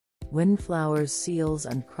Windflowers, Seals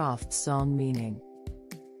and Crofts song meaning.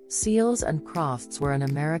 Seals and Crofts were an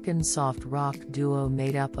American soft rock duo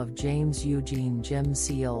made up of James Eugene "Jim"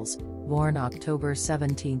 Seals, born October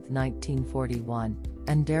 17, 1941,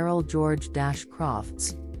 and Darrell George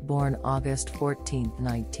Crofts, born August 14,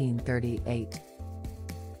 1938.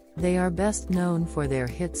 They are best known for their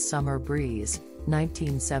hits Summer Breeze,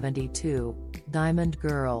 1972, Diamond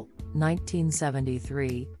Girl,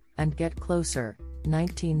 1973, and Get Closer,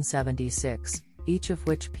 1976, each of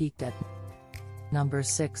which peaked at number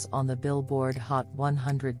 6 on the Billboard Hot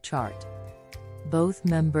 100 chart. Both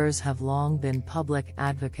members have long been public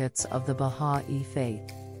advocates of the Baha'i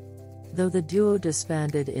faith. Though the duo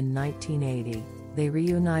disbanded in 1980, they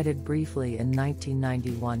reunited briefly in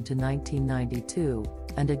 1991 to 1992,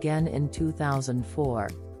 and again in 2004,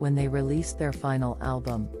 when they released their final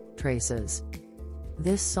album, Traces.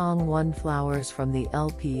 This song Windflowers from the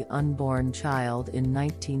LP Unborn Child in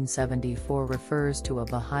 1974 refers to a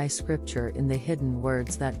Baha'i scripture in the Hidden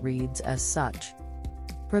Words that reads as such.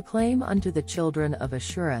 Proclaim unto the children of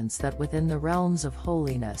assurance that within the realms of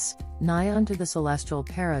holiness, nigh unto the celestial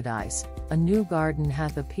paradise, a new garden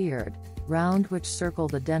hath appeared, round which circle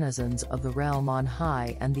the denizens of the realm on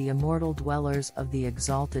high and the immortal dwellers of the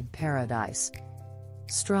exalted paradise.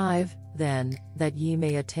 Strive, then, that ye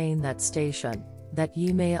may attain that station, that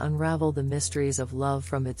ye may unravel the mysteries of love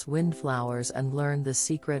from its windflowers and learn the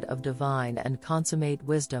secret of divine and consummate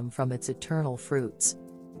wisdom from its eternal fruits.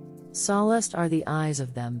 Solaced are the eyes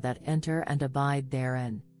of them that enter and abide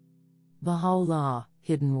therein. Baha'u'llah,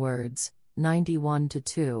 Hidden Words,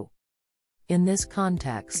 91-2. In this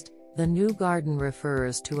context, the new garden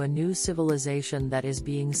refers to a new civilization that is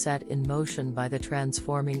being set in motion by the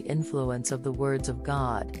transforming influence of the words of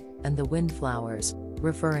God, and the windflowers,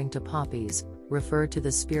 referring to poppies, refer to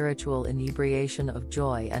the spiritual inebriation of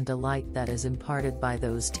joy and delight that is imparted by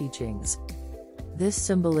those teachings. This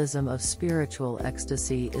symbolism of spiritual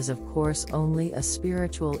ecstasy is of course only a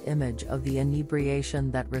spiritual image of the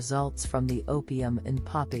inebriation that results from the opium in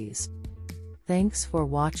poppies. Thanks for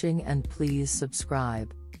watching and please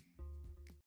subscribe.